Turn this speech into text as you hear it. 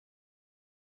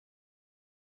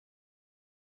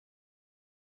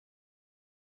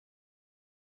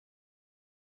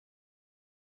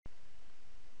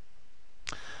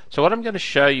So what I'm going to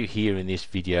show you here in this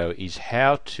video is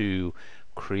how to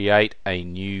create a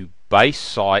new base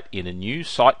site in a new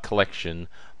site collection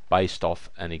based off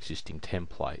an existing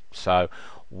template. So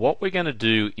what we're going to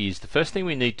do is, the first thing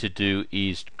we need to do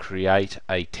is create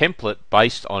a template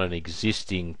based on an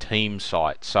existing team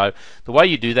site. So the way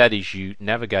you do that is you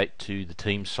navigate to the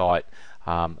team site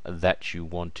that you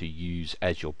want to use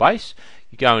as your base.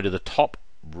 You go into the top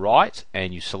right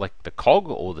and you select the cog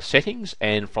or the settings,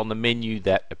 and from the menu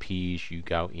that appears you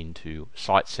go into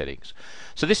site settings.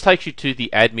 So this takes you to the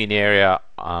admin area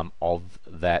of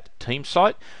that team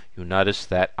site. You'll notice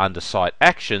that under site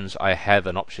actions I have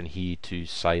an option here to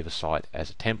save a site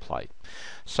as a template.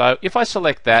 So if I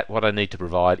select that, what I need to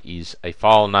provide is a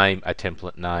file name, a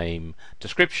template name,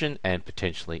 description, and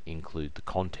potentially include the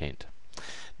content.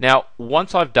 Now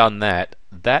once I've done that,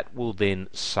 that will then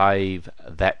save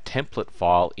that template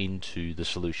file into the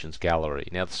Solutions Gallery.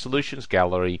 Now the Solutions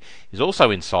Gallery is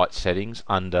also in Site Settings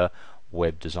under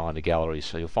Web Designer Gallery,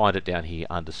 so you'll find it down here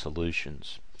under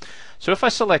Solutions. So if I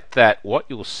select that, what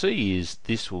you'll see is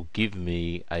this will give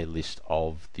me a list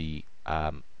of the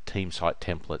team site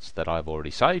templates that I've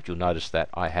already saved. You'll notice that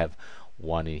I have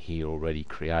one in here already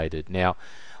created. Now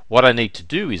what I need to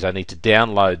do is I need to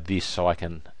download this so I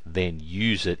can then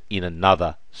use it in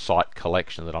another site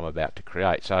collection that I'm about to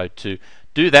create. So to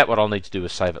do that, what I'll need to do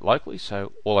is save it locally.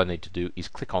 So all I need to do is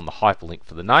click on the hyperlink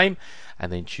for the name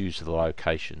and then choose the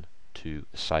location to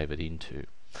save it into.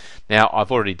 Now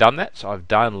I've already done that, so I've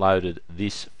downloaded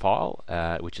this file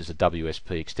which is a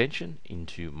WSP extension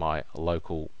into my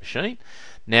local machine.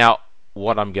 Now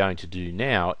what I'm going to do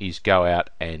now is go out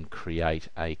and create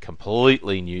a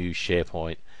completely new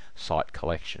SharePoint site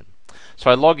collection.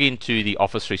 So I log into the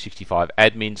Office 365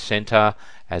 Admin Center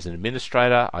as an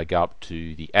administrator. I go up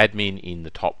to the admin in the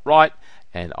top right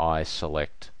and I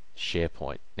select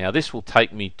SharePoint. Now this will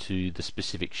take me to the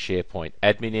specific SharePoint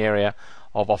admin area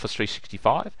of Office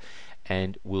 365,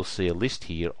 and we'll see a list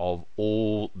here of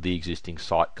all the existing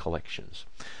site collections.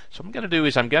 So what I'm going to do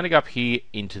is I'm going to go up here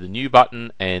into the new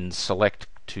button and select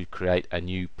to create a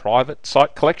new private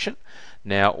site collection.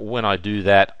 Now when I do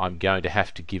that, I'm going to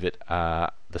have to give it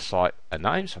the site a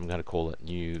name, so I'm going to call it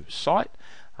new site.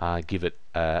 Give it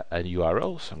a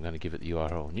URL, so I'm going to give it the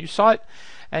URL new site,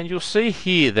 and you'll see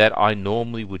here that I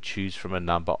normally would choose from a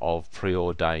number of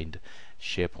preordained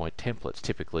SharePoint templates,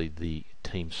 typically the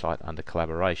team site under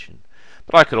collaboration,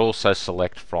 but I could also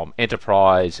select from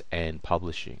enterprise and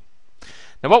publishing.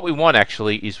 Now what we want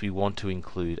actually is we want to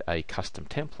include a custom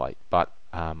template, but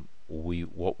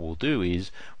what we'll do is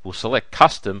we'll select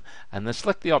custom and then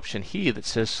select the option here that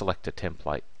says select a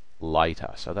template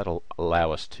later. So that'll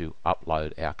allow us to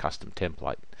upload our custom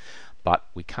template, but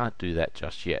we can't do that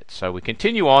just yet. So we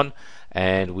continue on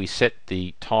and we set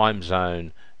the time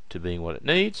zone to being what it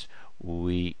needs.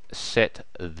 We set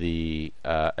the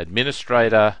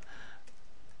administrator,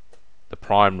 the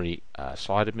primary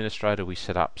site administrator, we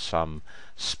set up some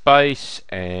space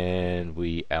and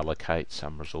we allocate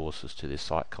some resources to this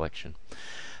site collection.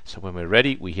 So when we're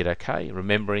ready, we hit OK,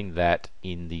 remembering that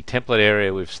in the template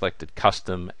area we've selected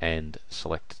custom and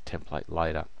select template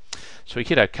later. So we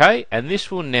hit OK, and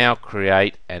this will now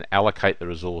create and allocate the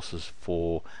resources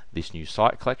for this new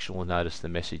site collection. We'll notice the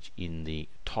message in the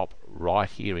top right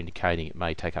here indicating it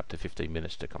may take up to 15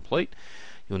 minutes to complete.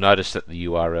 You'll notice that the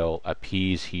URL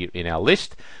appears here in our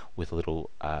list with a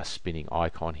little spinning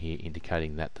icon here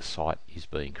indicating that the site is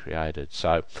being created.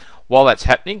 So while that's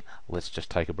happening, let's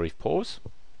just take a brief pause.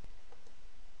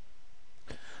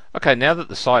 Okay, now that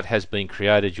the site has been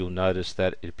created, you'll notice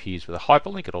that it appears with a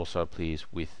hyperlink. It also appears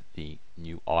with the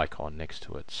new icon next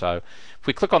to it. So if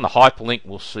we click on the hyperlink,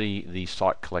 we'll see the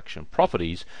site collection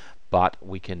properties, but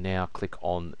we can now click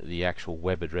on the actual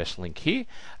web address link here,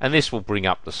 and this will bring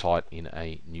up the site in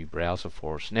a new browser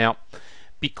for us. Now,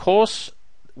 because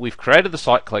we've created the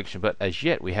site collection, but as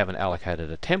yet we haven't allocated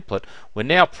a template, we're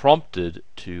now prompted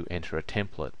to enter a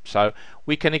template. So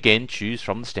we can again choose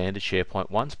from the standard SharePoint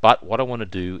ones, but what I want to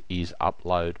do is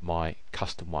upload my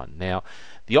custom one. Now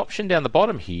the option down the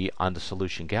bottom here under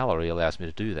Solution Gallery allows me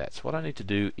to do that. So what I need to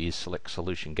do is select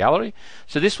Solution Gallery.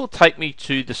 So this will take me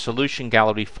to the Solution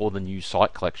Gallery for the new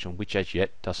site collection, which as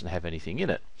yet doesn't have anything in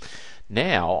it.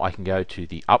 Now I can go to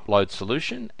the upload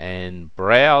solution and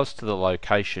browse to the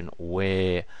location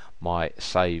where my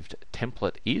saved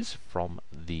template is from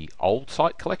the old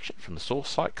site collection, from the source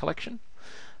site collection.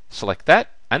 Select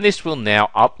that, and this will now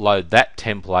upload that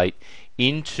template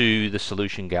into the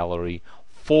Solution Gallery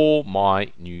for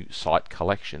my new site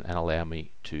collection and allow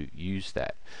me to use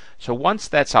that. So once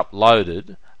that's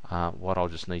uploaded, what I'll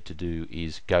just need to do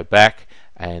is go back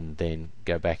and then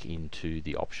go back into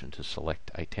the option to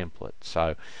select a template.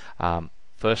 So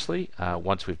firstly,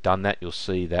 once we've done that, you'll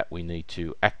see that we need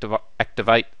to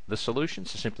activate the solution.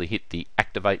 So simply hit the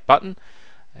activate button,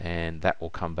 and that will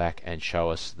come back and show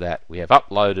us that we have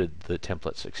uploaded the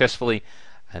template successfully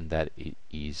and that it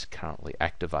is currently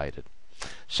activated.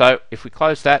 So if we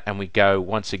close that and we go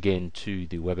once again to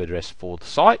the web address for the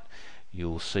site,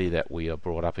 you'll see that we are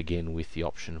brought up again with the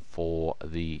option for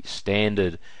the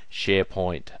standard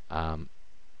SharePoint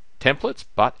templates.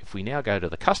 But if we now go to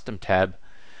the custom tab,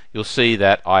 you'll see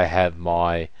that I have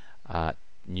my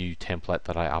new template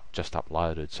that I just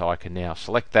uploaded. So I can now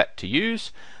select that to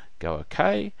use, go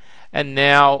OK, and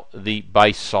now the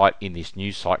base site in this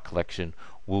new site collection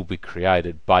will be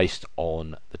created based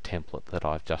on the template that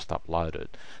I've just uploaded.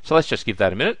 So let's just give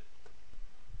that a minute.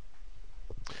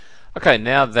 Okay,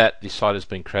 now that the site has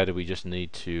been created, we just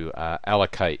need to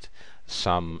allocate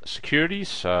some security.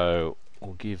 So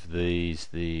we'll give these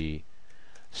the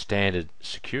standard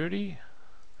security.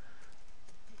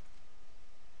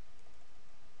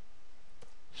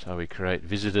 So we create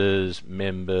visitors,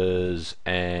 members,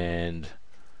 and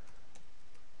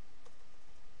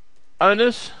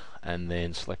owners, and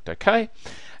then select OK.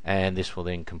 And this will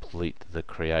then complete the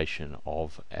creation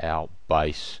of our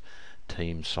base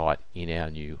team site in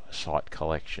our new site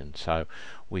collection. So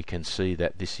we can see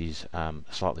that this is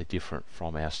slightly different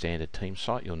from our standard team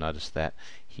site. You'll notice that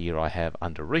here I have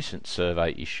under recent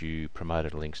survey issue,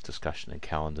 promoted links, discussion and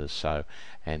calendars, so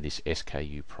and this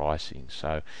SKU pricing.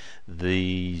 So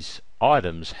these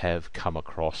items have come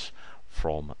across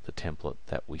from the template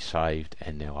that we saved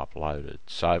and now uploaded.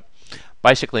 So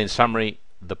basically, in summary,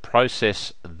 the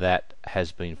process that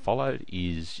has been followed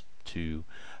is to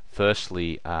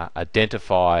firstly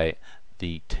identify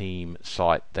the team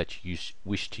site that you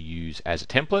wish to use as a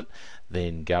template,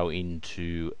 then go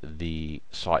into the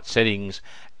site settings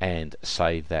and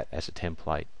save that as a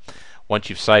template. Once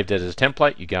you've saved it as a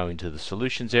template, you go into the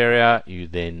solutions area, you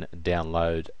then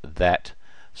download that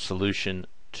solution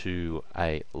to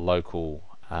a local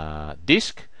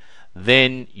disk.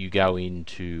 Then you go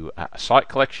into a site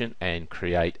collection and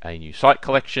create a new site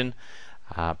collection,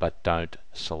 but don't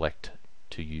select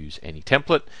to use any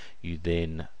template. You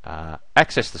then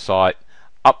access the site,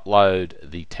 upload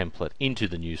the template into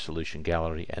the new solution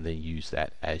gallery, and then use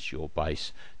that as your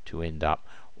base to end up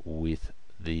with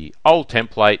the old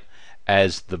template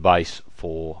as the base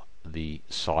for the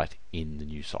site in the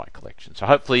new site collection. So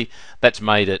hopefully that's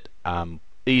made it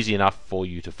easy enough for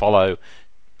you to follow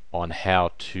on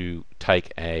how to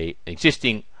take an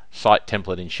existing site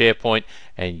template in SharePoint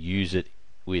and use it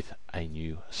with a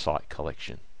new site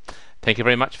collection. Thank you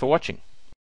very much for watching.